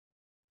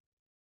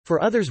For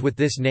others with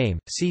this name,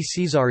 see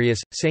Caesarius,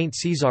 Saint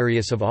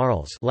Caesarius of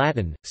Arles,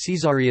 Latin,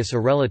 Caesarius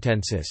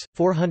Arelitensis,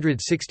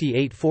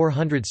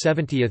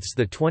 468–470,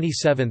 the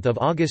 27th of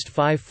August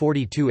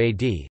 542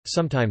 AD,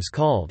 sometimes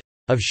called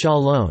of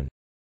Chalon.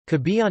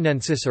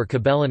 Cabellanensis or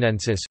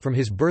Cabellanensis from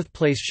his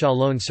birthplace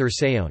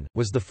Chalon-sur-Saône,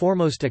 was the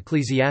foremost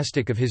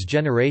ecclesiastic of his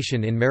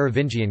generation in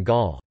Merovingian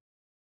Gaul.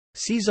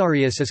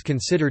 Caesarius is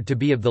considered to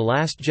be of the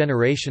last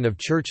generation of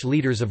church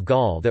leaders of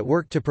Gaul that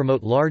worked to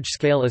promote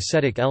large-scale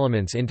ascetic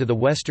elements into the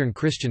Western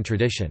Christian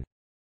tradition.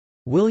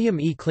 William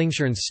E.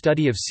 Klingshirn's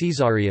study of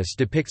Caesarius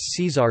depicts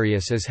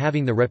Caesarius as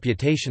having the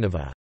reputation of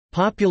a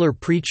popular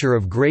preacher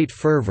of great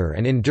fervor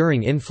and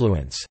enduring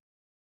influence.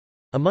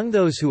 Among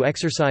those who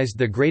exercised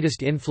the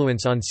greatest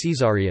influence on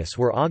Caesarius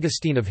were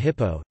Augustine of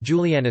Hippo,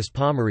 Julianus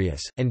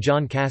Pomerius, and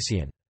John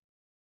Cassian.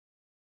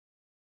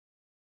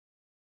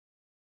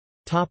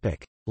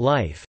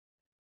 Life.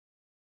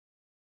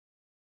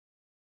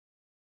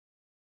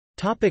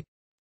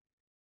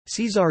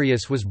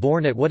 Caesarius was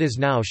born at what is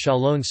now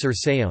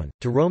Chalon-sur-Saône,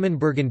 to Roman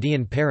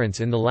Burgundian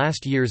parents in the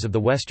last years of the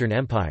Western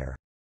Empire.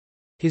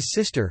 His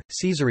sister,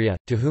 Caesaria,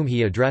 to whom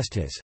he addressed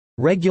his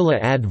regula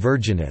ad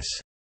virginis,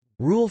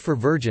 rule for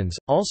virgins,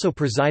 also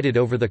presided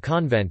over the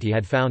convent he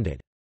had founded.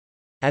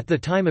 At the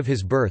time of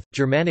his birth,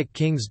 Germanic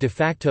kings de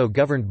facto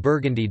governed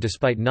Burgundy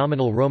despite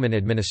nominal Roman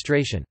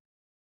administration.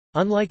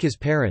 Unlike his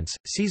parents,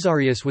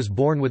 Caesarius was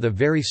born with a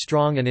very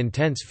strong and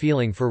intense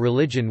feeling for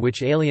religion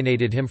which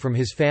alienated him from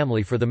his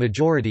family for the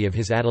majority of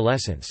his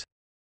adolescence.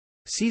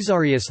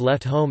 Caesarius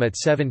left home at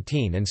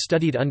 17 and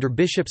studied under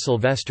Bishop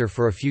Sylvester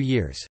for a few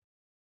years.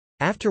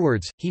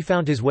 Afterwards, he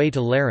found his way to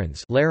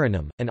Larens,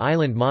 an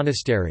island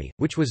monastery,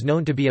 which was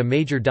known to be a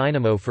major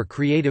dynamo for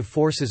creative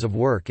forces of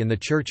work in the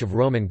Church of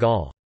Roman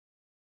Gaul.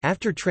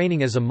 After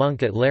training as a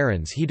monk at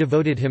Larens, he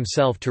devoted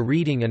himself to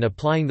reading and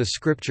applying the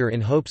scripture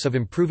in hopes of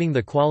improving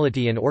the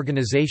quality and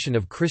organization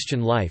of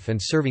Christian life and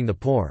serving the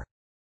poor.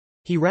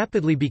 He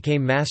rapidly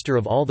became master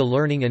of all the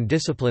learning and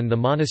discipline the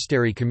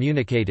monastery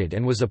communicated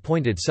and was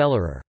appointed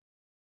cellarer.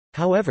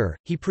 However,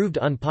 he proved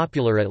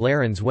unpopular at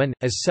Larens when,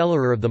 as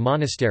cellarer of the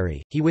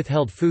monastery, he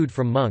withheld food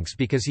from monks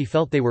because he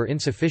felt they were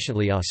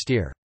insufficiently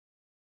austere.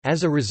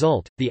 As a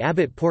result, the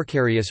abbot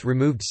Porcarius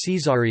removed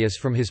Caesarius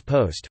from his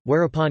post,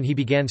 whereupon he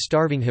began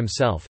starving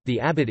himself. The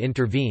abbot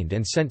intervened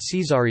and sent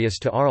Caesarius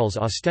to Arles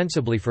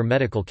ostensibly for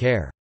medical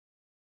care.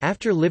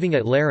 After living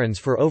at Larens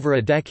for over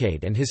a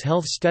decade and his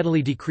health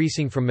steadily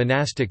decreasing from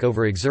monastic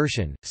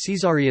overexertion,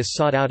 Caesarius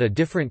sought out a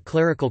different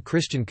clerical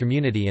Christian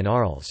community in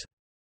Arles.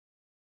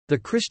 The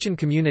Christian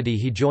community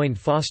he joined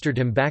fostered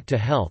him back to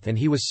health and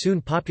he was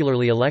soon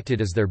popularly elected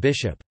as their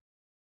bishop.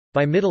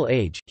 By middle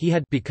age, he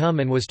had become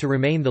and was to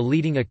remain the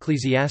leading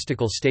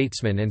ecclesiastical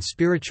statesman and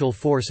spiritual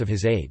force of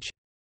his age.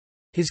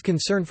 His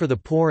concern for the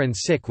poor and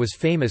sick was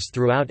famous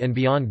throughout and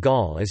beyond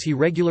Gaul as he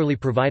regularly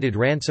provided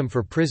ransom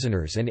for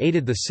prisoners and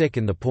aided the sick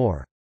and the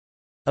poor.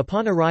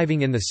 Upon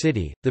arriving in the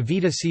city, the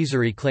Vita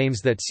Caesari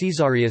claims that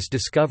Caesarius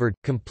discovered,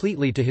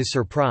 completely to his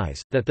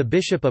surprise, that the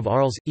bishop of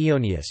Arles,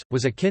 Ionius,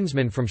 was a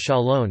kinsman from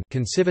Chalon,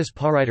 concivus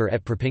pariter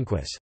et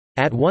propinquus,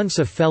 at once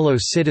a fellow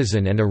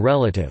citizen and a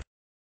relative.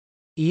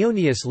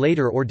 Ionius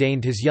later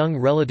ordained his young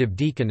relative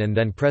deacon and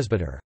then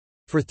presbyter.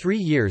 For 3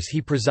 years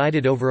he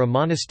presided over a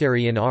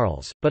monastery in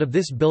Arles, but of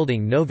this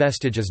building no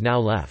vestige is now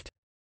left.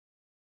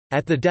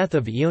 At the death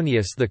of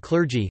Ionius the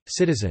clergy,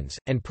 citizens,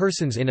 and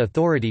persons in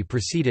authority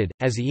proceeded,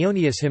 as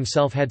Ionius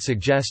himself had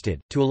suggested,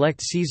 to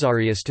elect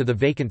Caesarius to the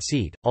vacant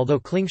seat,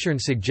 although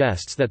Klingshirn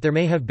suggests that there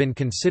may have been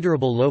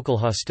considerable local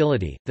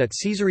hostility, that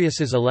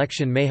Caesarius's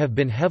election may have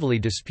been heavily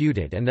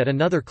disputed and that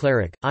another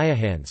cleric,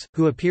 Iahans,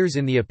 who appears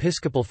in the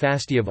episcopal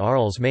fasti of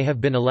Arles may have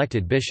been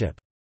elected bishop.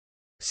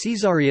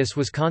 Caesarius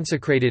was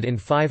consecrated in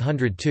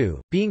 502,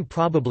 being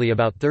probably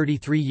about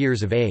 33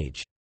 years of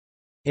age.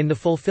 In the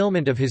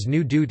fulfillment of his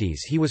new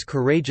duties he was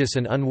courageous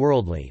and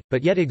unworldly,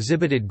 but yet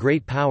exhibited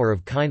great power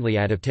of kindly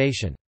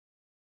adaptation.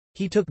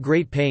 He took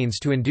great pains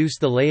to induce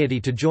the laity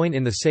to join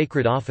in the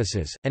sacred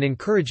offices, and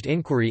encouraged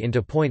inquiry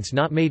into points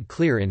not made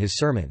clear in his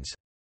sermons.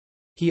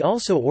 He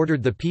also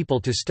ordered the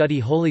people to study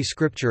Holy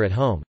Scripture at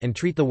home, and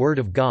treat the Word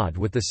of God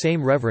with the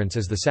same reverence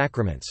as the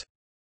sacraments.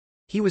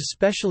 He was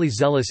specially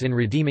zealous in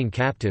redeeming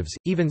captives,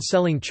 even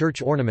selling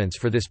church ornaments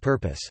for this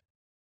purpose.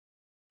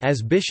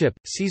 As bishop,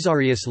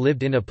 Caesarius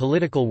lived in a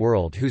political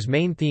world whose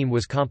main theme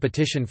was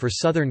competition for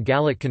southern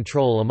Gallic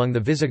control among the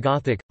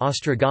Visigothic,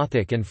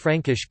 Ostrogothic and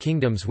Frankish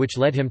kingdoms, which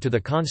led him to the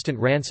constant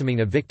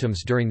ransoming of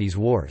victims during these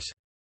wars.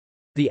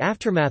 The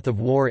aftermath of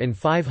war in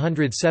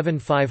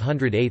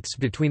 507–508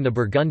 between the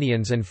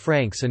Burgundians and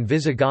Franks and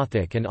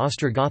Visigothic and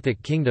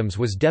Ostrogothic kingdoms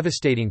was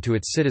devastating to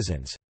its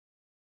citizens.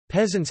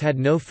 Peasants had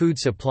no food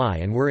supply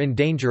and were in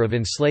danger of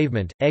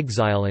enslavement,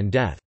 exile and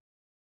death.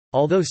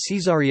 Although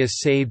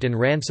Caesarius saved and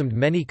ransomed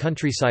many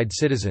countryside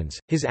citizens,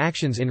 his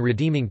actions in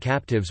redeeming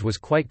captives was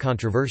quite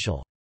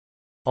controversial.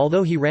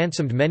 Although he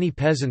ransomed many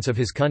peasants of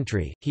his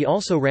country, he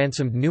also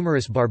ransomed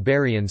numerous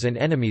barbarians and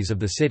enemies of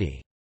the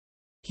city.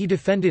 He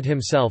defended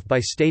himself by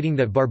stating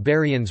that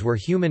barbarians were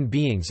human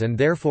beings and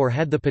therefore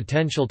had the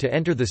potential to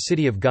enter the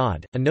city of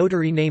God. A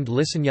notary named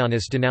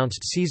Licinianus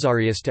denounced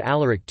Caesarius to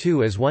Alaric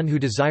II as one who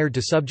desired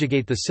to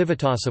subjugate the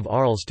civitas of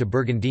Arles to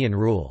Burgundian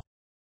rule.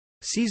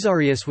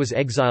 Caesarius was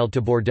exiled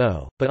to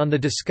Bordeaux, but on the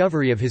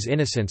discovery of his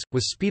innocence,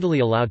 was speedily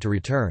allowed to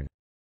return.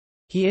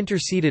 He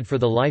interceded for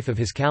the life of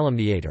his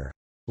calumniator.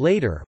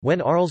 Later,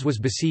 when Arles was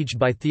besieged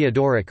by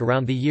Theodoric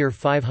around the year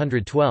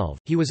 512,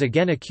 he was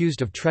again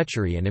accused of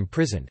treachery and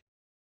imprisoned.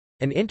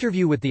 An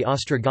interview with the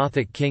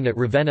Ostrogothic king at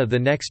Ravenna the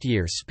next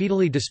year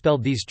speedily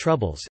dispelled these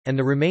troubles, and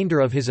the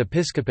remainder of his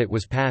episcopate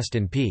was passed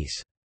in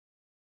peace.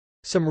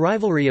 Some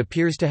rivalry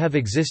appears to have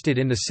existed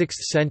in the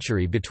 6th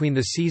century between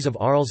the sees of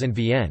Arles and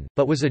Vienne,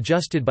 but was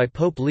adjusted by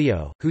Pope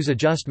Leo, whose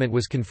adjustment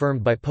was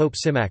confirmed by Pope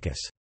Symmachus.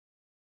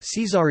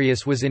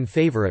 Caesarius was in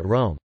favor at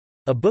Rome.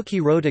 A book he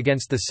wrote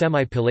against the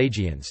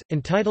Semi-Pelagians,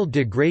 entitled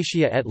De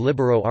Gratia et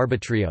Libero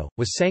Arbitrio,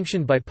 was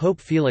sanctioned by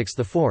Pope Felix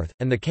IV,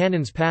 and the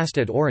canons passed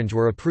at Orange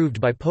were approved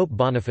by Pope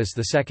Boniface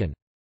II.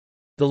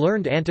 The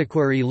learned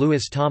antiquary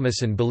Louis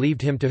Thomasson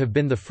believed him to have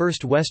been the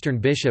first Western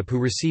bishop who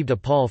received a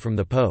pall from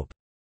the Pope.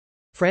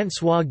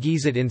 François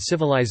Guizot in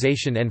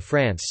Civilization and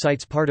France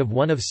cites part of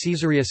one of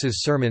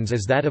Caesarius's sermons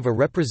as that of a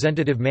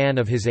representative man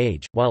of his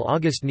age, while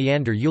Auguste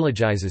Neander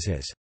eulogizes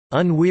his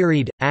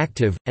unwearied,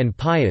 active, and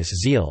pious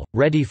zeal,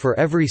 ready for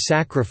every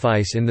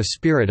sacrifice in the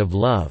spirit of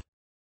love,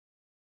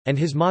 and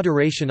his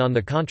moderation on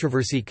the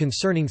controversy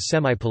concerning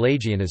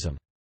semi-Pelagianism.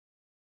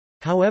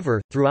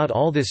 However, throughout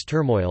all this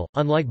turmoil,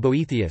 unlike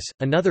Boethius,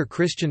 another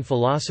Christian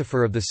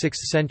philosopher of the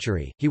 6th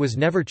century, he was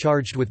never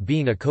charged with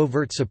being a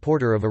covert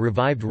supporter of a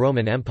revived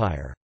Roman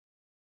Empire.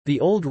 The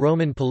old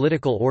Roman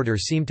political order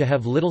seemed to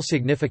have little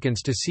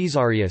significance to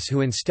Caesarius,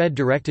 who instead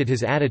directed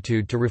his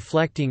attitude to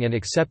reflecting and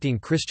accepting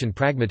Christian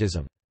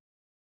pragmatism.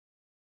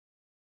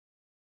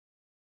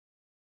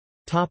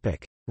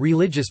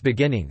 Religious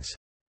beginnings.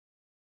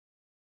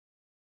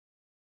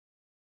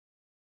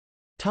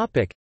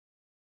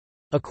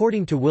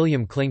 According to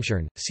William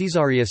Klingshirn,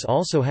 Caesarius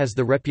also has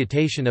the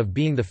reputation of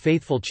being the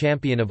faithful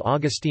champion of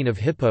Augustine of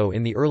Hippo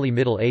in the early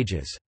Middle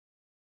Ages.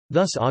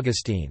 Thus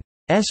Augustine's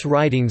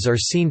writings are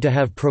seen to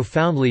have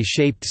profoundly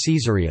shaped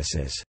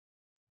Caesarius's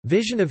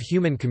vision of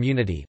human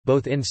community,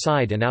 both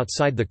inside and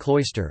outside the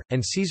cloister,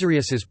 and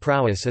Caesarius's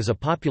prowess as a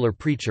popular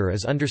preacher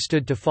is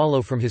understood to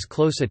follow from his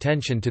close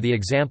attention to the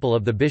example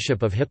of the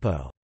Bishop of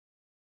Hippo.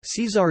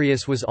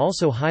 Caesarius was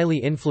also highly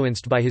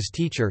influenced by his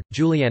teacher,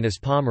 Julianus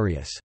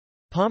Pomerius.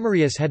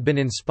 Pomerius had been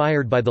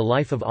inspired by the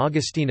life of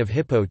Augustine of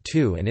Hippo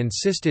too and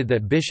insisted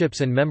that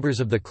bishops and members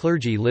of the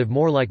clergy live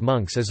more like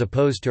monks as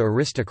opposed to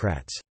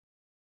aristocrats.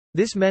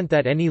 This meant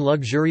that any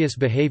luxurious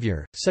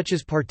behavior, such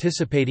as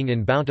participating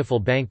in bountiful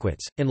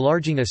banquets,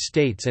 enlarging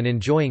estates and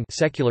enjoying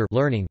secular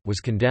learning, was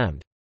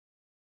condemned.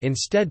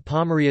 Instead,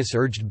 Pomerius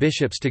urged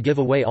bishops to give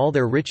away all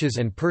their riches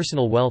and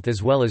personal wealth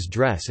as well as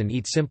dress and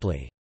eat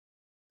simply.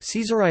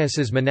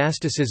 Caesarius's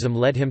monasticism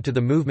led him to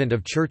the movement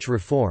of church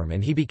reform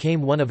and he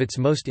became one of its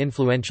most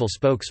influential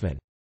spokesmen.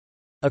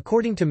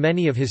 According to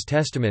many of his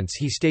testaments,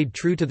 he stayed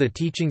true to the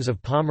teachings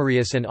of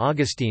Pomerius and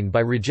Augustine by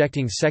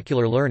rejecting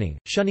secular learning,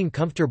 shunning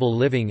comfortable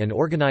living and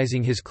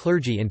organizing his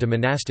clergy into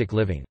monastic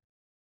living.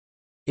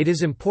 It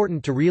is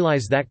important to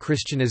realize that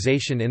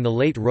Christianization in the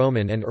late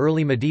Roman and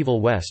early medieval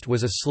West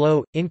was a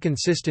slow,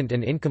 inconsistent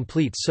and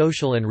incomplete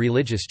social and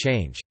religious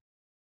change.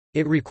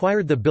 It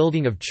required the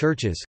building of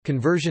churches,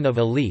 conversion of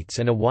elites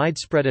and a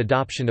widespread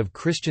adoption of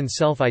Christian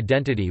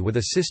self-identity with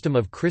a system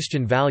of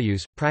Christian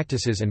values,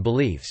 practices and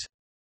beliefs.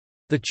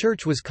 The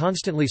Church was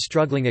constantly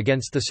struggling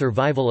against the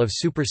survival of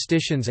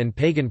superstitions and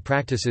pagan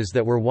practices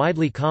that were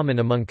widely common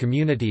among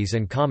communities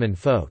and common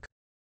folk.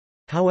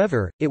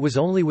 However, it was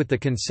only with the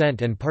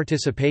consent and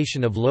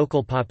participation of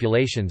local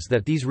populations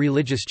that these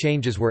religious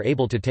changes were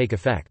able to take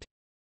effect.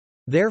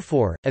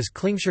 Therefore, as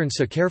Klingshirn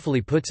so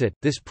carefully puts it,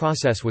 this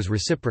process was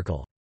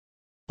reciprocal.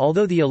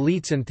 Although the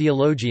elites and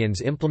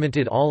theologians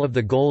implemented all of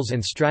the goals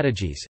and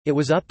strategies, it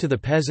was up to the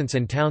peasants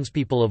and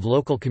townspeople of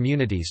local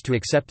communities to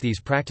accept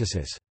these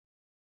practices.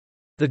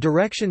 The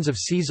directions of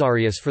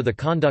Caesarius for the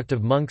conduct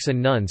of monks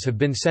and nuns have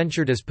been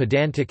censured as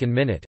pedantic and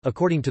minute,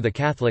 according to the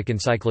Catholic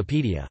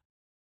Encyclopedia.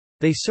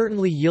 They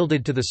certainly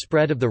yielded to the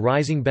spread of the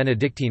rising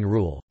Benedictine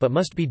rule, but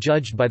must be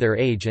judged by their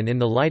age and in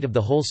the light of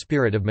the whole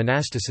spirit of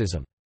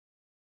monasticism.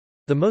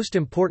 The most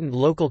important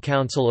local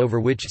council over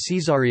which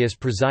Caesarius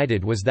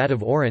presided was that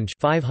of Orange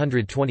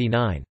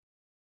 529.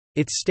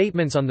 Its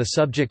statements on the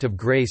subject of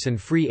grace and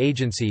free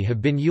agency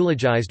have been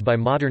eulogized by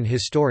modern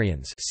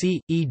historians,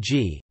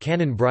 e.g.,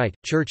 Canon Bright,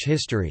 Church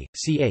History,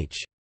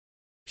 ch.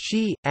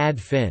 She, ad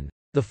fin.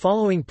 The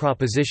following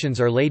propositions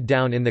are laid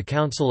down in the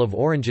Council of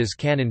Orange's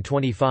Canon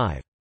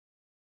 25.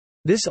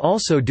 This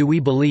also do we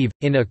believe,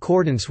 in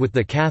accordance with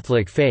the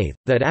Catholic faith,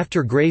 that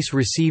after grace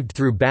received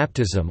through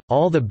baptism,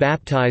 all the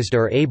baptized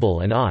are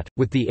able and ought,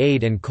 with the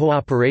aid and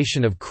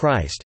cooperation of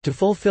Christ, to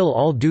fulfill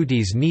all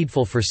duties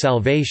needful for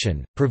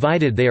salvation,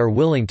 provided they are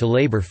willing to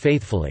labor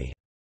faithfully.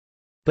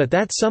 But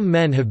that some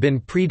men have been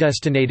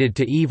predestinated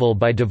to evil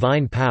by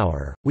divine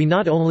power, we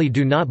not only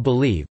do not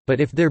believe, but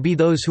if there be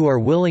those who are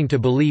willing to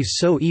believe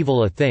so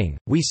evil a thing,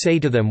 we say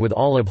to them with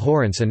all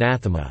abhorrence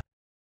anathema.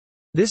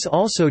 This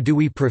also do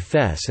we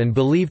profess and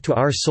believe to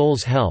our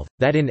soul's health,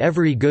 that in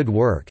every good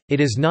work, it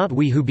is not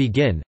we who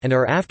begin, and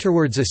are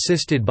afterwards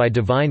assisted by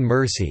divine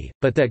mercy,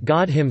 but that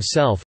God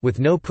himself, with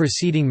no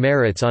preceding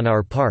merits on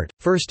our part,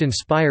 first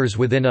inspires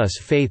within us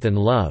faith and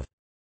love.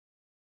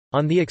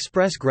 On the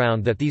express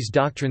ground that these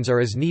doctrines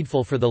are as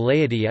needful for the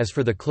laity as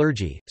for the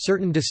clergy,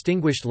 certain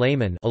distinguished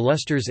laymen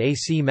illusters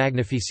ac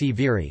magnifici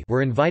viri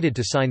were invited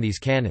to sign these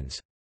canons.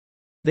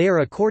 They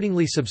are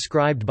accordingly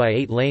subscribed by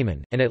 8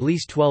 laymen, and at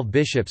least 12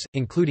 bishops,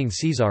 including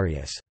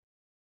Caesarius.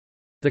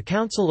 The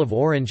Council of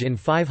Orange in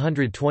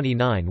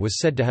 529 was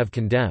said to have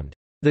condemned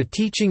the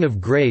teaching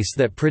of grace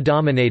that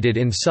predominated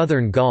in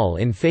southern Gaul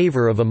in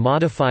favor of a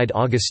modified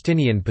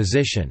Augustinian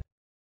position.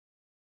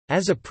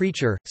 As a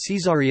preacher,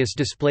 Caesarius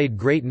displayed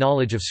great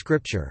knowledge of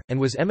Scripture, and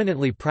was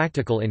eminently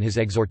practical in his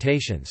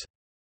exhortations.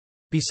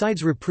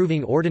 Besides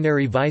reproving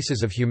ordinary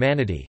vices of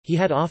humanity, he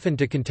had often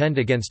to contend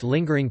against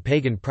lingering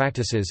pagan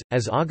practices,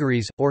 as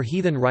auguries, or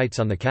heathen rites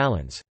on the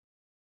calends.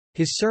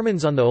 His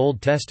sermons on the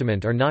Old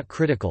Testament are not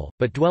critical,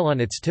 but dwell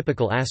on its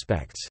typical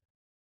aspects.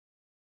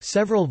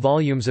 Several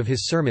volumes of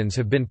his sermons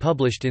have been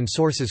published in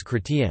Sources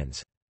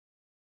Chrétiennes.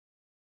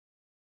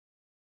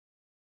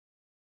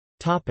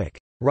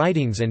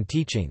 Writings and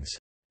teachings.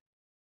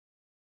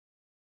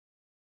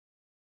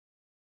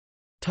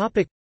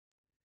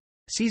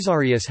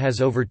 Caesarius has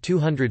over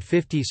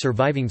 250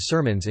 surviving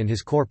sermons in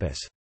his corpus.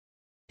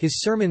 His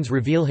sermons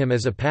reveal him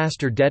as a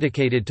pastor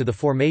dedicated to the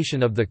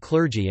formation of the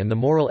clergy and the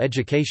moral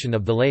education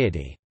of the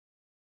laity.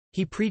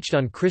 He preached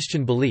on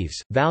Christian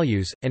beliefs,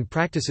 values, and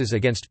practices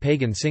against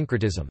pagan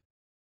syncretism.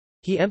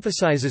 He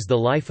emphasizes the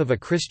life of a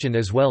Christian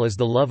as well as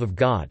the love of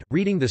God,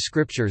 reading the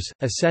Scriptures,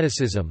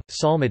 asceticism,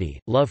 psalmody,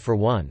 love for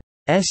one's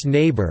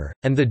neighbor,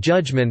 and the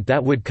judgment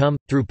that would come.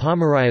 Through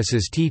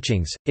Pomeraius's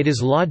teachings, it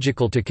is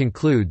logical to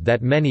conclude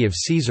that many of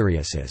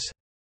Caesarius's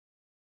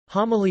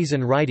homilies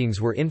and writings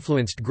were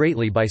influenced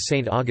greatly by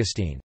St.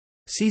 Augustine.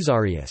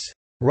 Caesarius'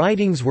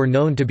 writings were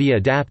known to be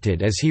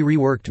adapted as he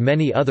reworked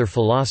many other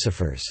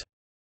philosophers'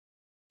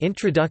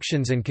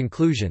 introductions and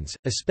conclusions,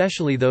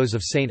 especially those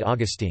of St.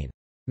 Augustine.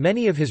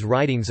 Many of his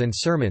writings and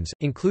sermons,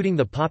 including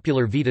the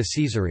popular Vita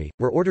Caesari,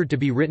 were ordered to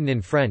be written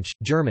in French,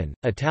 German,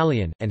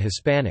 Italian, and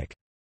Hispanic.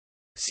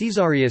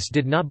 Caesarius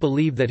did not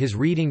believe that his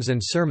readings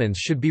and sermons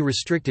should be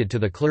restricted to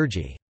the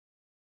clergy.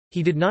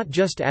 He did not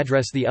just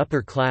address the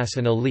upper class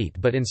and elite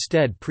but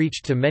instead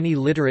preached to many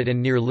literate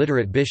and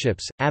near-literate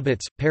bishops,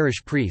 abbots,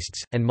 parish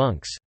priests, and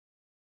monks.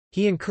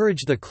 He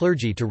encouraged the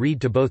clergy to read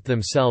to both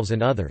themselves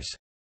and others.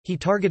 He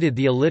targeted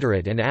the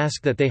illiterate and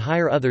asked that they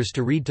hire others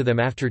to read to them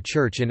after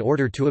church in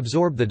order to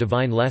absorb the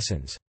divine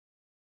lessons.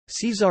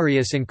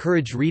 Caesarius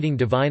encouraged reading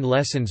divine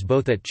lessons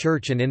both at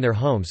church and in their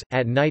homes,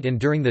 at night and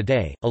during the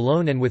day,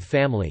 alone and with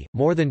family.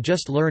 More than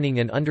just learning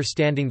and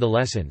understanding the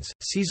lessons,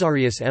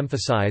 Caesarius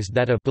emphasized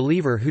that a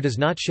believer who does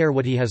not share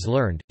what he has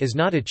learned, is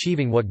not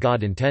achieving what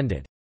God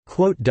intended.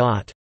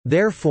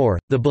 Therefore,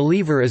 the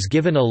believer is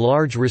given a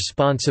large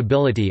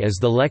responsibility as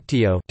the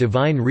lectio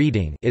divine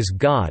reading is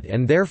God,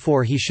 and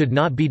therefore he should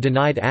not be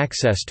denied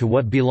access to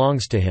what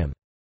belongs to him.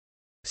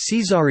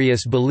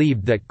 Caesarius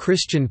believed that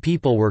Christian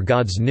people were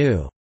God's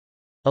new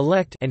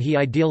elect, and he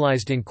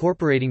idealized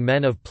incorporating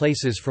men of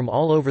places from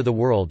all over the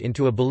world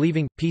into a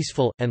believing,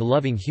 peaceful, and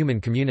loving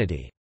human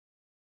community.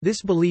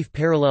 This belief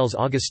parallels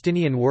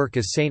Augustinian work,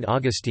 as Saint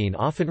Augustine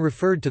often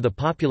referred to the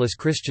populus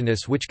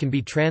Christianus, which can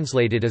be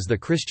translated as the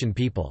Christian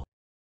people.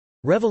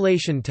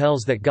 Revelation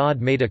tells that God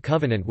made a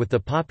covenant with the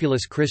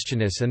populus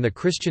Christianus, and the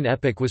Christian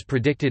epoch was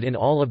predicted in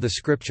all of the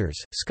Scriptures.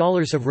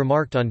 Scholars have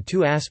remarked on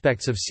 2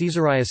 aspects of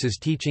Caesarius's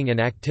teaching and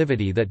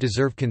activity that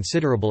deserve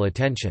considerable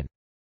attention.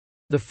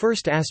 The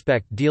first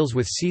aspect deals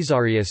with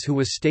Caesarius, who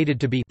was stated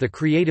to be the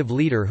creative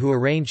leader who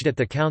arranged at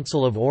the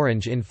Council of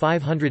Orange in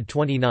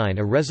 529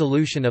 a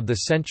resolution of the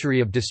century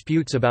of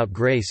disputes about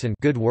grace and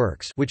good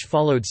works which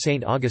followed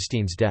St.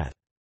 Augustine's death.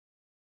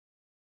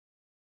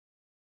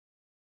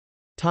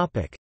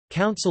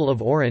 Council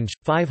of Orange,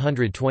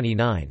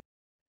 529.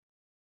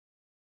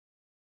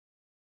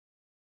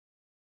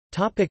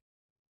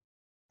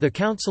 The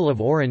Council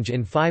of Orange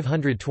in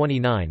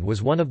 529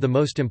 was one of the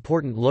most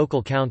important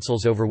local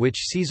councils over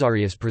which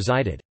Caesarius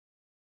presided.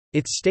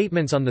 Its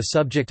statements on the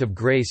subject of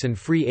grace and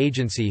free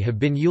agency have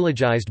been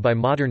eulogized by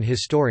modern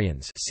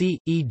historians,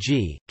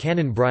 e.g.,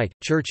 Canon Bright,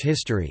 Church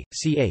History,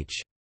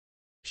 ch.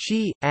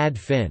 She, ad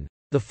fin.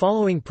 The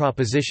following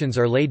propositions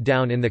are laid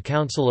down in the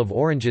Council of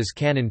Orange's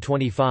Canon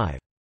 25.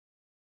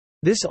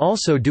 This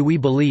also do we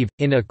believe,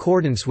 in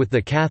accordance with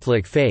the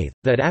Catholic faith,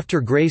 that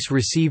after grace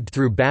received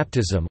through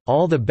baptism,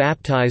 all the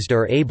baptized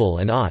are able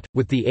and ought,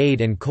 with the aid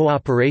and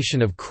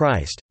cooperation of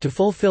Christ, to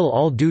fulfill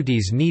all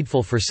duties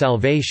needful for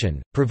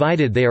salvation,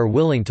 provided they are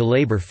willing to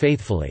labor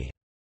faithfully.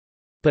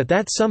 But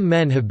that some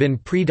men have been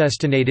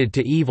predestinated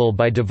to evil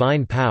by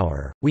divine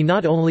power, we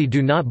not only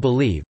do not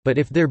believe, but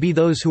if there be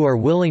those who are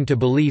willing to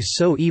believe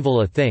so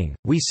evil a thing,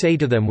 we say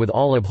to them with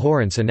all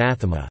abhorrence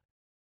anathema.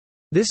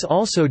 This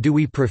also do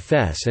we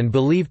profess and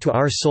believe to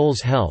our soul's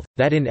health,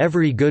 that in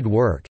every good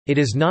work, it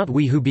is not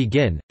we who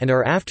begin, and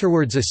are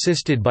afterwards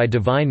assisted by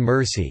divine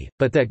mercy,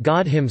 but that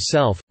God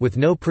himself, with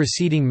no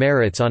preceding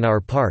merits on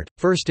our part,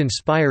 first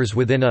inspires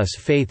within us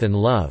faith and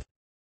love.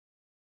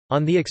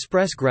 On the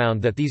express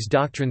ground that these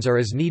doctrines are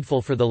as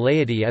needful for the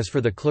laity as for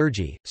the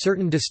clergy,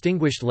 certain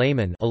distinguished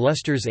laymen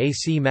illusters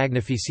ac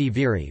magnifici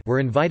viri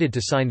were invited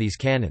to sign these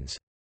canons.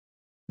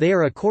 They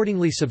are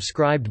accordingly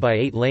subscribed by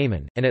 8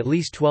 laymen, and at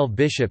least 12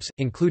 bishops,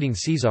 including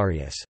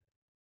Caesarius.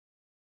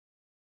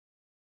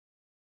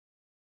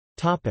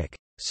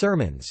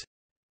 Sermons.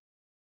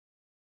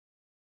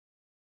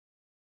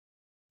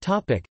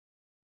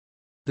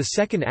 The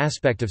second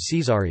aspect of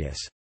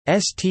Caesarius'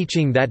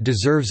 teaching that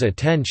deserves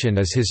attention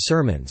is his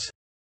sermons.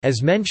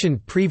 As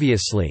mentioned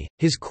previously,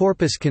 his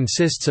corpus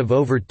consists of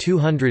over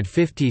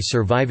 250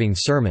 surviving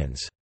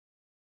sermons.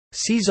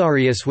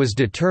 Caesarius was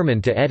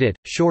determined to edit,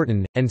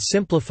 shorten, and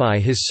simplify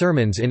his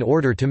sermons in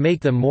order to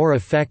make them more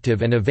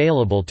effective and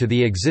available to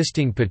the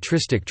existing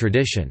patristic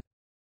tradition.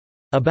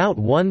 About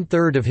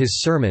 1/3 of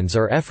his sermons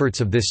are efforts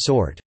of this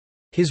sort.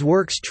 His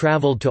works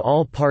traveled to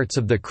all parts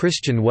of the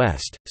Christian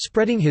West,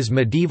 spreading his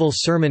medieval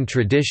sermon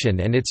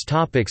tradition and its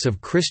topics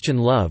of Christian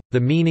love, the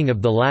meaning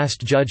of the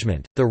Last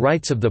Judgment, the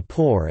rights of the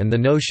poor and the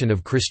notion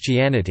of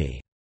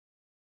Christianity.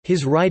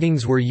 His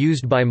writings were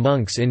used by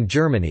monks in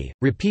Germany,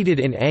 repeated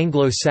in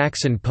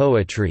Anglo-Saxon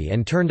poetry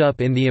and turned up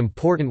in the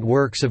important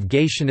works of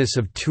Gatianus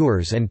of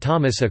Tours and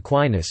Thomas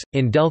Aquinas.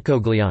 In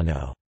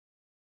Delcogliano's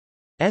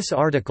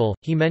article,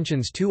 he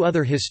mentions 2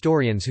 other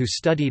historians who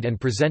studied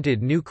and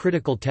presented new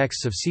critical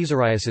texts of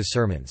Caesarius's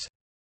sermons.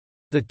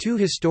 The 2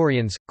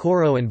 historians,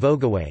 Corot and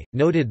Vogaway,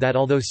 noted that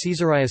although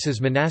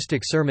Caesarius's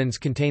monastic sermons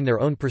contain their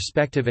own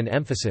perspective and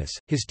emphasis,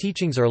 his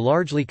teachings are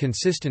largely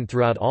consistent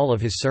throughout all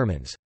of his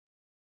sermons.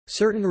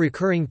 Certain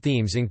recurring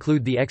themes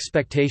include the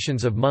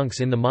expectations of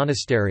monks in the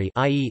monastery,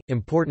 i.e.,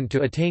 important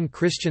to attain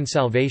Christian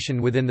salvation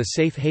within the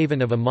safe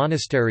haven of a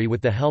monastery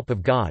with the help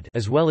of God,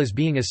 as well as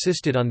being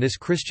assisted on this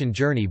Christian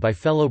journey by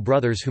fellow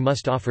brothers who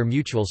must offer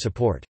mutual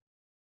support.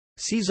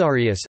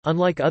 Caesarius,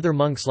 unlike other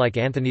monks like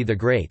Anthony the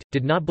Great,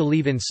 did not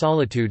believe in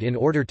solitude in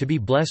order to be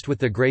blessed with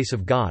the grace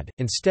of God.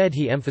 Instead,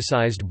 he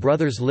emphasized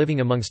brothers living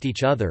amongst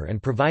each other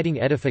and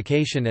providing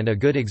edification and a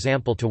good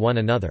example to one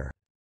another.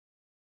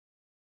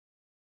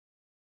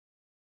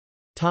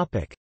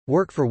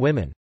 Work for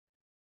women.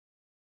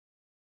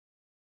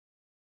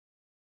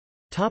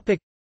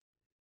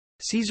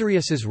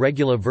 Caesarius's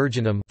Regula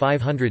Virginum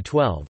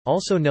 512,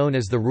 also known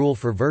as the Rule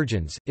for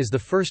Virgins, is the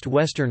first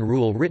Western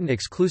rule written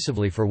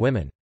exclusively for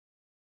women.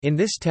 In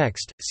this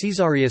text,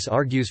 Caesarius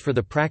argues for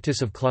the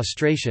practice of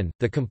claustration,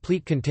 the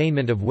complete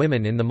containment of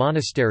women in the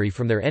monastery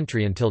from their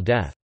entry until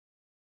death.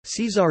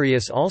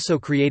 Caesarius also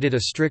created a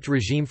strict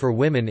regime for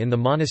women in the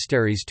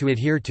monasteries to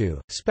adhere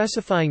to,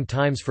 specifying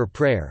times for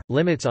prayer,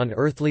 limits on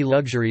earthly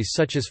luxuries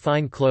such as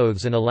fine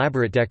clothes and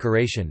elaborate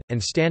decoration,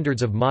 and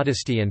standards of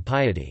modesty and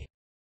piety.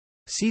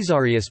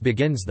 Caesarius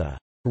begins the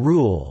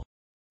rule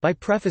by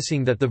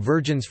prefacing that the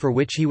virgins for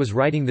which he was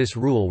writing this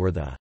rule were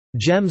the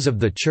gems of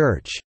the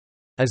Church,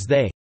 as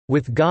they,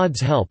 with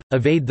God's help,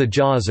 evade the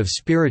jaws of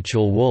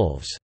spiritual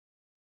wolves.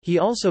 He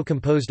also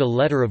composed a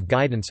letter of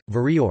guidance,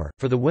 Verior,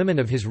 for the women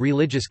of his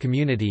religious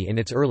community in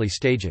its early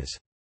stages.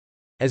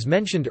 As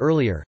mentioned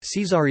earlier,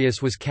 Caesarius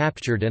was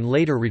captured and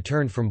later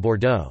returned from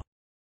Bordeaux.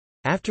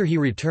 After he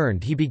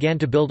returned, he began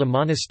to build a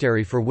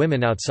monastery for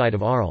women outside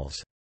of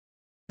Arles.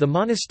 The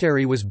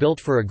monastery was built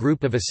for a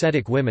group of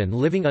ascetic women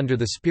living under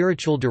the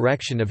spiritual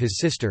direction of his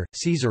sister,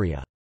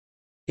 Caesaria.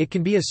 It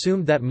can be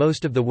assumed that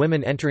most of the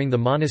women entering the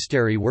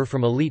monastery were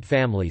from elite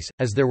families,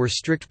 as there were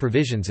strict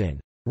provisions in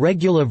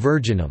Regula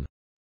Virginum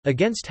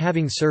against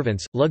having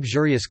servants,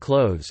 luxurious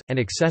clothes, and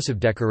excessive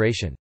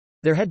decoration.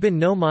 There had been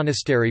no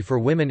monastery for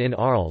women in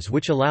Arles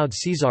which allowed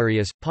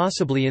Caesarius,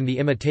 possibly in the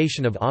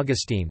imitation of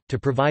Augustine, to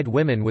provide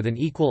women with an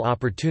equal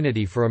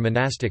opportunity for a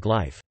monastic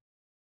life.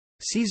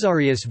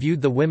 Caesarius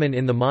viewed the women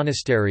in the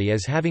monastery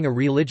as having a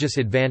religious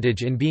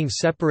advantage in being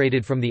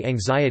separated from the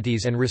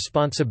anxieties and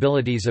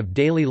responsibilities of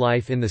daily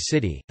life in the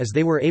city, as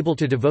they were able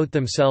to devote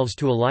themselves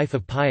to a life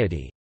of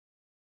piety.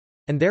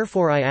 And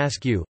therefore I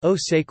ask you, O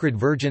sacred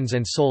virgins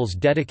and souls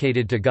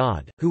dedicated to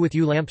God, who with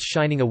you lamps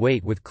shining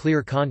await with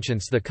clear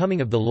conscience the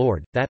coming of the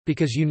Lord, that,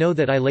 because you know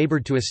that I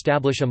labored to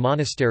establish a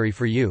monastery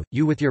for you,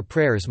 you with your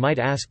prayers might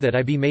ask that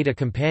I be made a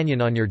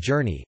companion on your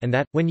journey, and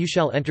that, when you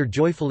shall enter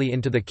joyfully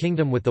into the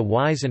kingdom with the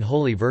wise and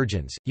holy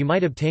virgins, you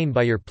might obtain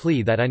by your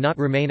plea that I not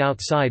remain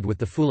outside with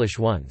the foolish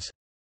ones.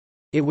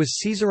 It was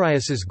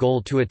Caesarius's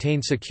goal to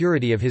attain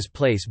security of his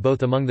place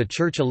both among the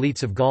church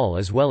elites of Gaul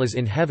as well as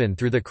in heaven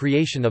through the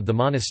creation of the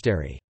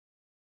monastery.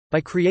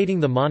 By creating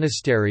the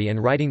monastery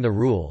and writing the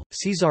rule,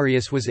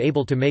 Caesarius was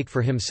able to make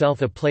for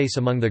himself a place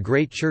among the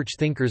great church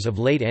thinkers of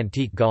late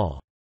antique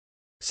Gaul.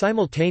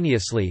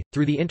 Simultaneously,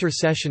 through the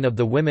intercession of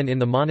the women in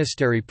the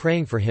monastery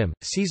praying for him,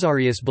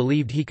 Caesarius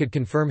believed he could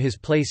confirm his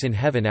place in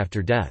heaven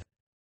after death.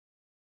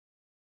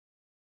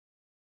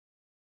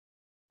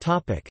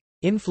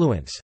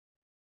 Influence.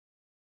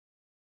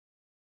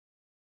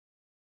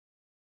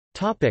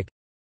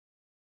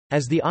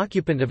 As the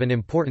occupant of an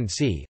important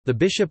see, the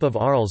Bishop of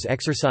Arles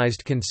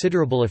exercised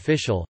considerable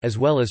official, as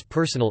well as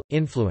personal,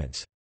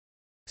 influence.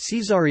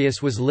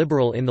 Caesarius was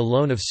liberal in the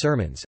loan of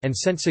sermons, and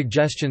sent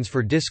suggestions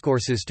for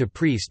discourses to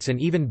priests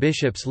and even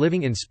bishops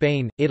living in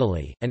Spain,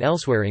 Italy, and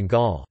elsewhere in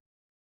Gaul.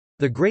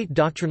 The great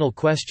doctrinal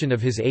question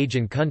of his age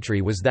and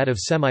country was that of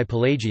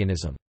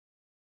semi-Pelagianism.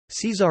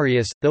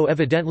 Caesarius, though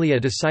evidently a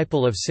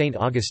disciple of Saint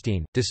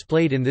Augustine,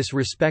 displayed in this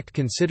respect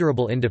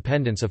considerable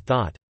independence of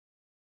thought.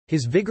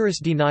 His vigorous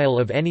denial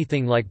of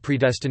anything like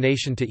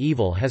predestination to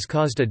evil has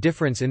caused a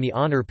difference in the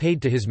honor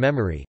paid to his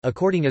memory,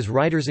 according as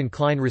writers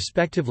incline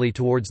respectively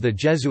towards the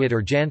Jesuit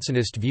or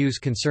Jansenist views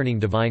concerning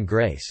divine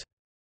grace.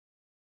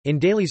 In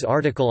Daly's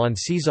article on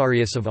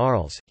Caesarius of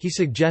Arles, he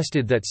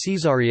suggested that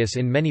Caesarius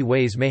in many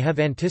ways may have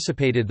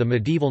anticipated the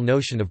medieval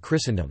notion of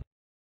Christendom.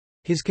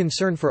 His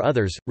concern for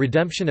others,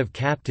 redemption of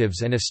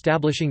captives and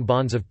establishing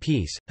bonds of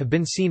peace, have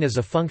been seen as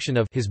a function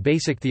of his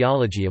basic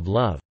theology of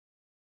love.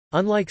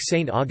 Unlike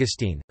Saint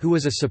Augustine, who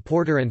was a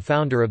supporter and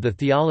founder of the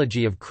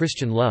theology of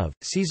Christian love,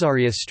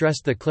 Caesarius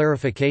stressed the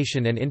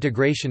clarification and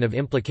integration of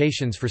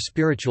implications for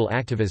spiritual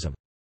activism.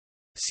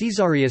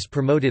 Caesarius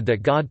promoted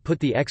that God put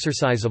the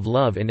exercise of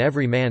love in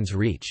every man's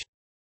reach.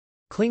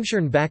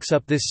 Klingshirn backs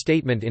up this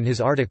statement in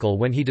his article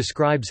when he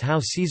describes how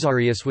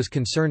Caesarius was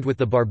concerned with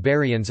the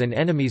barbarians and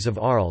enemies of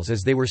Arles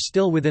as they were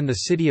still within the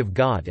city of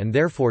God and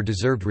therefore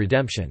deserved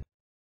redemption.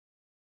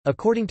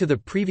 According to the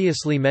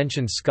previously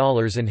mentioned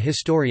scholars and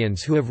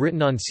historians who have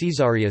written on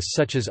Caesarius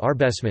such as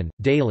Arbesman,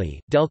 Daly,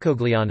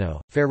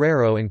 Delcogliano,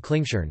 Ferrero and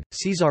Klingshirn,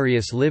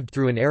 Caesarius lived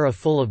through an era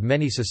full of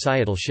many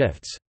societal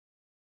shifts.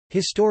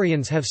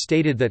 Historians have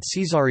stated that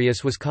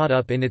Caesarius was caught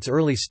up in its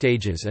early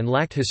stages and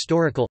lacked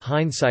historical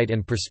hindsight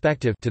and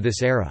perspective to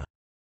this era.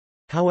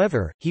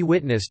 However, he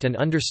witnessed and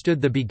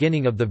understood the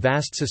beginning of the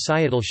vast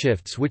societal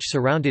shifts which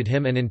surrounded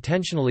him and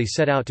intentionally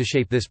set out to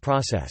shape this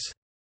process.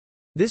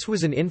 This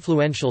was an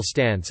influential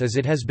stance, as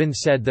it has been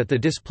said that the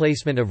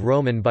displacement of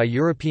Roman by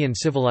European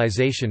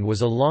civilization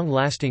was a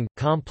long-lasting,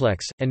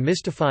 complex, and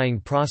mystifying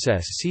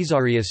process.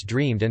 Caesarius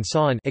dreamed and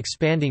saw an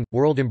expanding,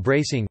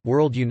 world-embracing,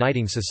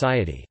 world-uniting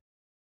society.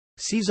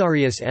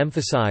 Caesarius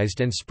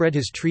emphasized and spread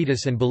his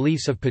treatise and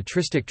beliefs of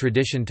patristic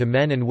tradition to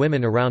men and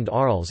women around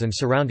Arles and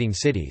surrounding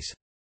cities.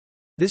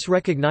 This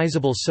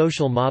recognizable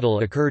social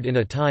model occurred in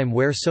a time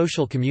where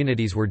social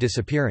communities were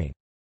disappearing.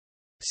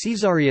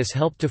 Caesarius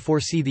helped to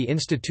foresee the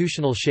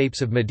institutional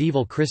shapes of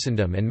medieval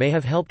Christendom and may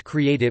have helped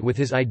create it with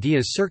his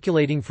ideas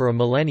circulating for a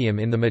millennium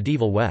in the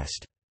medieval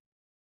West.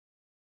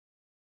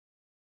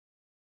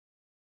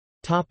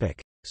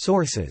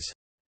 Sources.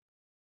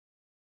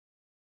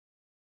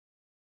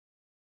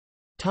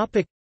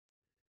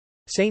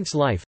 Saint's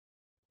life.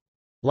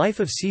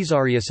 Life of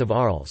Caesarius of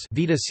Arles,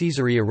 Vita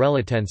Caesarii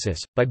Relatensis,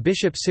 by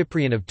Bishop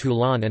Cyprian of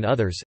Toulon and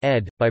others,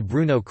 ed. by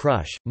Bruno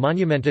Crush,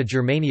 Monumenta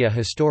Germania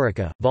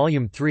Historica,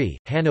 Volume 3,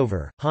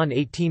 Hanover, Hahn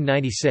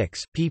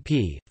 1896,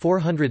 pp.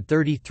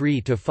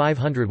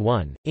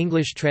 433–501,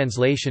 English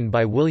translation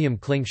by William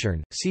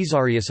Klingshirn,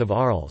 Caesarius of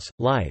Arles,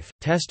 Life,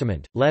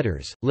 Testament,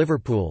 Letters,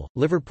 Liverpool,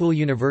 Liverpool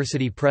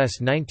University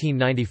Press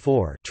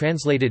 1994,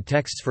 Translated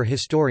Texts for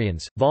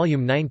Historians,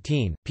 Volume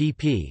 19,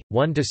 pp.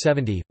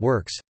 1–70,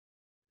 Works.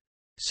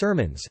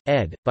 Sermons,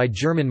 ed. by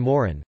German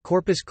Morin,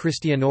 Corpus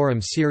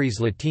Christianorum Series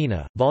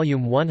Latina,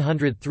 Volume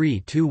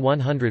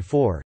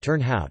 103–104,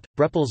 Turnhout,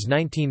 Brepols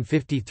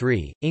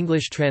 1953,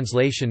 English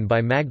translation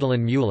by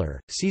Magdalene Mueller,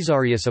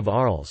 Caesarius of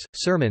Arles,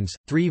 Sermons,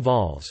 3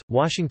 vols,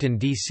 Washington,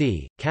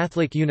 D.C.,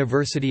 Catholic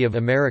University of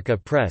America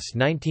Press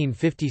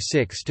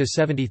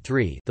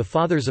 1956–73, The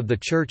Fathers of the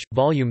Church,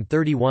 Volume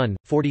 31,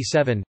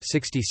 47,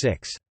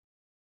 66.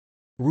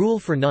 Rule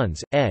for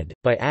Nuns, ed.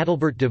 by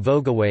Adalbert de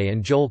Vogaway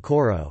and Joel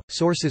Corot,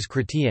 Sources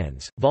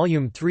Chrétiennes,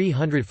 Volume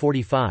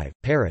 345,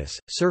 Paris,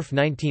 Cerf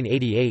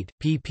 1988,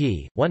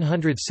 pp.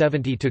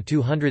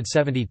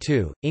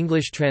 170–272,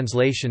 English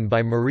translation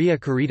by Maria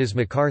Caritas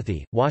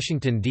McCarthy,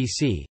 Washington,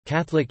 D.C.,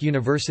 Catholic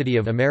University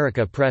of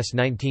America Press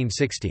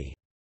 1960.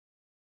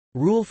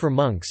 Rule for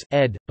Monks,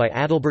 ed. by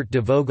Adalbert de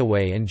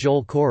Vogaway and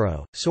Joel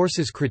Corot,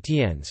 Sources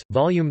Chrétiennes,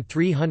 Volume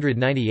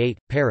 398,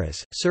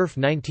 Paris, Cerf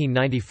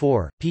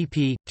 1994,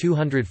 pp.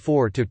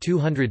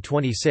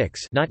 204–226,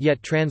 not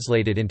yet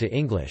translated into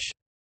English.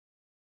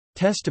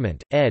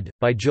 Testament, ed.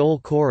 by Joel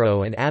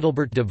Corot and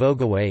Adalbert de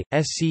Vogaway,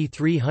 SC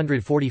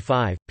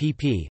 345,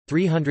 pp.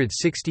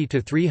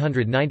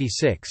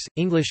 360–396,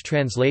 English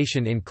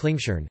translation in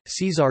Klingshirn,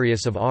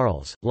 Caesarius of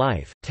Arles,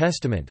 Life,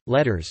 Testament,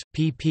 Letters,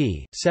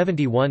 pp.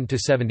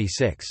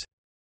 71–76.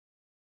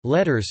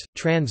 Letters,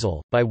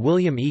 Transl, by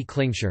William E.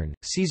 Klingshirn,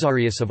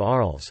 Caesarius of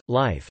Arles,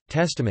 Life,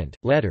 Testament,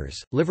 Letters,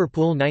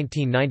 Liverpool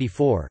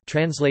 1994,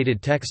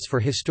 Translated Texts for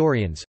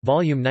Historians,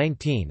 Volume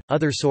 19,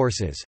 Other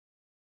Sources.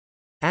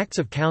 Acts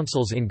of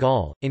Councils in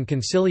Gaul, in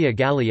Concilia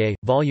Galliae,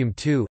 Volume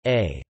 2,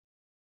 A.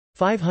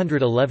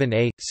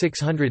 511a,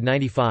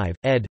 695,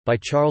 ed. by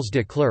Charles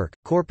de Clercq,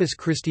 Corpus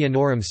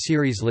Christianorum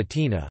Series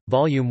Latina,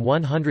 Volume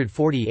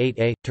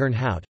 148a,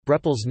 Turnhout,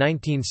 Brepols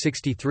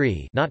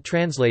 1963, not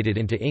translated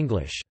into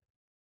English.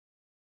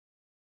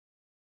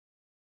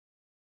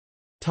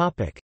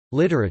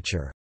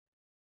 Literature.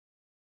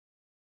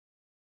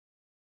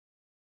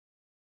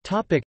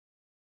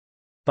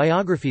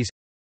 Biographies.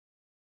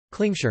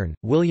 Klingshirn,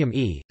 William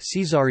E.,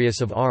 Caesarius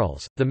of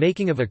Arles, The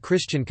Making of a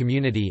Christian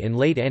Community in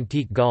Late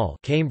Antique Gaul,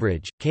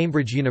 Cambridge,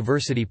 Cambridge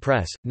University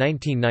Press,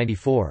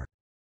 1994.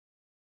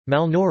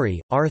 Malnory,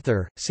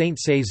 Arthur, Saint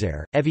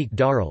Césaire, Évêque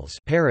d'Arles,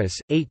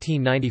 Paris,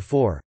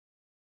 1894.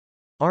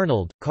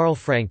 Arnold, Karl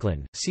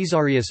Franklin,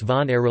 Caesarius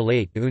von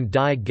Relate und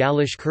die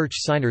Gallische Kirche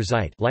seiner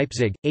Zeit,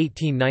 Leipzig,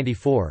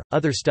 1894.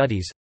 Other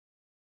studies.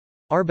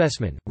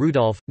 Arbesman,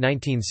 Rudolf,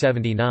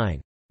 1979.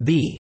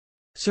 The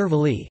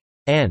Servali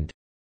and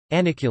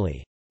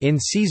Aniculi in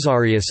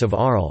Caesarius of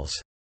Arles.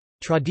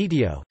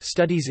 Traditio,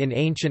 Studies in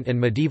Ancient and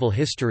Medieval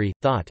History,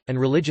 Thought, and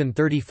Religion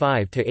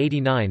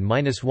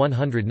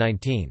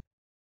 35–89–119.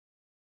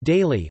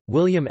 Daly,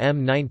 William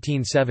M.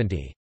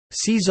 1970.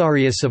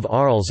 Caesarius of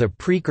Arles, a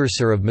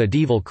Precursor of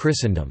Medieval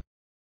Christendom.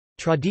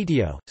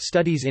 Traditio,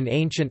 Studies in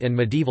Ancient and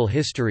Medieval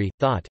History,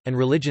 Thought, and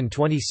Religion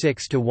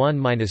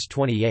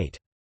 26–1–28.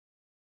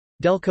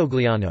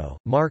 Delcogliano,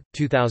 Mark,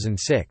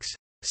 2006.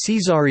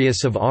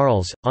 Caesarius of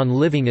Arles, On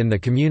Living in the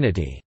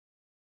Community.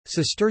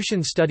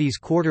 Cistercian Studies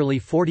Quarterly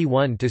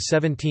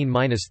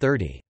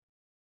 41–17–30.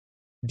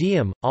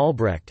 Diem,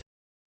 Albrecht.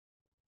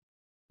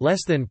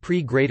 Less than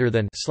pre greater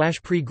than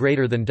 / pre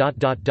greater than ...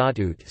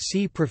 ut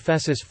si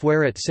professus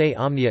fuerit se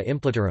omnia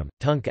impliterum,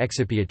 tunc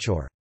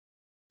excipiatur.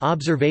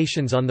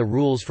 Observations on the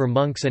Rules for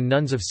Monks and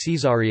Nuns of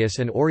Caesarius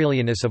and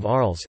Aurelianus of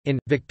Arles, in,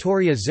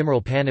 Victoria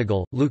Zimmerl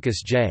Panagal,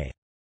 Lucas J.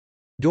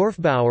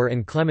 Dorfbauer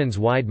and Clemens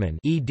Weidmann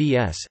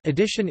eds,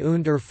 Edition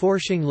und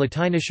Erforschung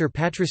lateinischer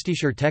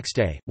patristischer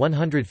Texte,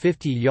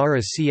 150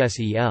 Jahre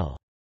CSEL.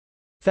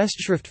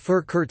 Festschrift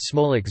für Kurt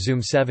Smolik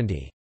Zum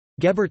 70.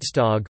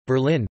 Geburtstag,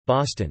 Berlin,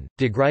 Boston,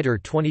 De Gruyter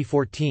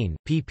 2014,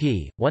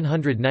 pp.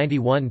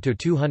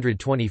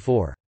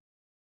 191–224.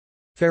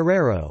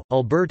 Ferrero,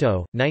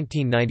 Alberto,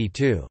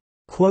 1992.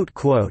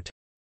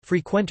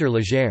 Frequenter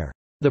Legere.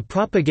 The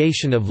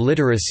Propagation of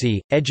Literacy,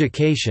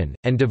 Education,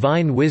 and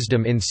Divine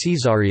Wisdom in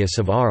Caesarius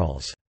of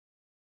Arles.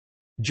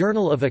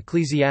 Journal of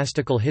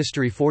Ecclesiastical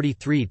History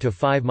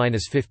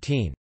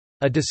 43–5–15.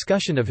 A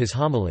discussion of his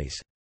homilies.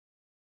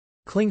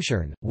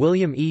 Klingshirn,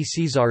 William E.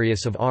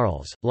 Caesarius of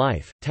Arles,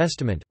 Life,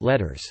 Testament,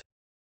 Letters.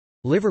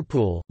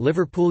 Liverpool,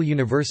 Liverpool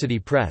University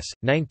Press,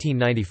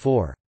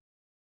 1994.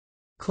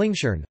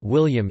 Klingshirn,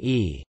 William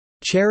E.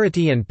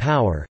 Charity and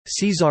Power,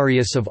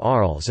 Caesarius of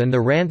Arles and the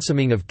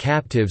Ransoming of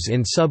Captives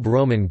in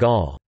Sub-Roman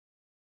Gaul.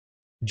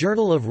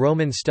 Journal of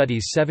Roman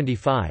Studies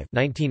 75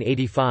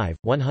 1985,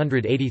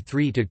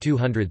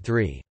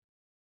 183–203.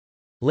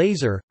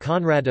 Laser,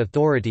 Conrad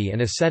Authority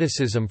and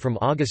Asceticism from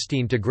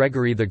Augustine to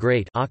Gregory the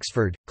Great,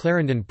 Oxford,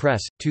 Clarendon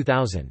Press,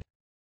 2000.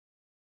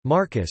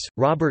 Marcus,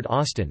 Robert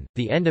Austin,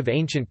 The End of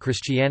Ancient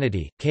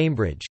Christianity,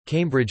 Cambridge,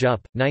 Cambridge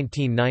UP,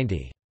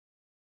 1990.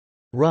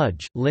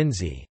 Rudge,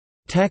 Lindsay.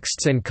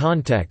 Texts and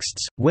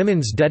Contexts,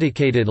 Women's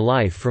Dedicated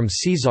Life from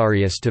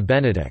Caesarius to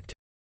Benedict.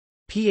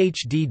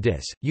 Ph.D.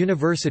 Dis.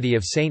 University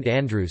of St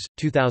Andrews,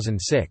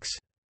 2006.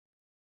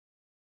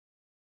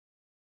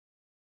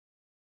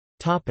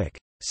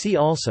 See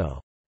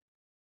also.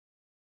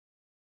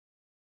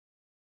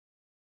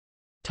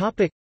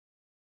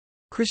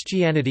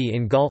 Christianity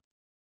in Gaul.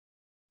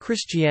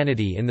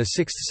 Christianity in the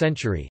 6th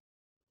century.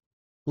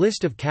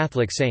 List of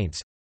Catholic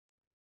saints.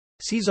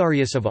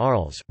 Caesarius of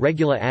Arles,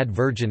 Regula ad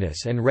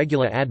Virginis and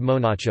Regula ad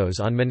Monachos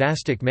on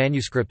Monastic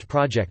Manuscript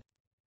Project.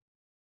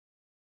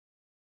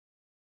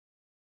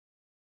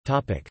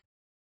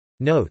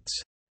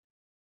 Notes.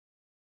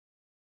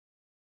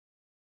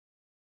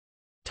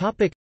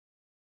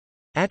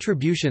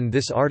 Attribution.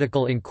 This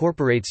article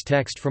incorporates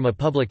text from a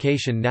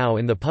publication now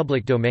in the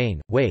public domain.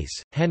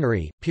 Wace,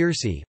 Henry,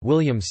 Piercy,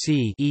 William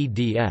C.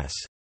 eds.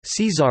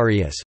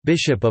 Caesarius,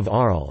 Bishop of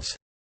Arles.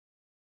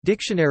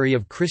 Dictionary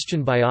of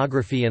Christian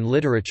Biography and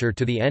Literature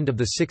to the End of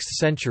the 6th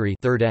Century,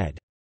 3rd ed.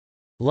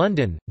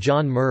 London,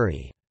 John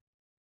Murray.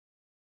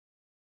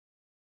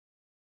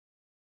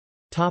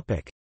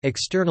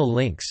 External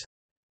links.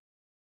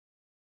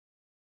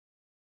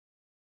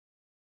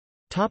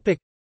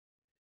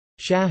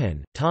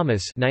 Shahan,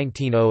 Thomas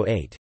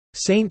 1908.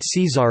 Saint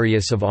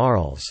Caesarius of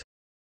Arles.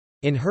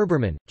 In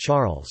Herbermann,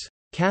 Charles.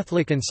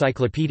 Catholic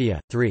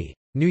Encyclopedia, 3.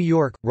 New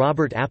York,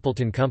 Robert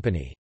Appleton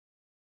Company.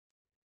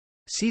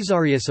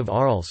 Caesarius of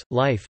Arles,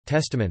 Life,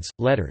 Testaments,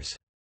 Letters.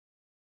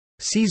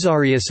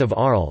 Caesarius of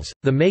Arles,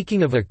 The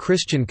Making of a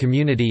Christian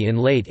Community in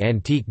Late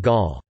Antique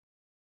Gaul.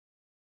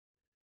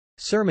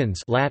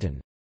 Sermons Latin.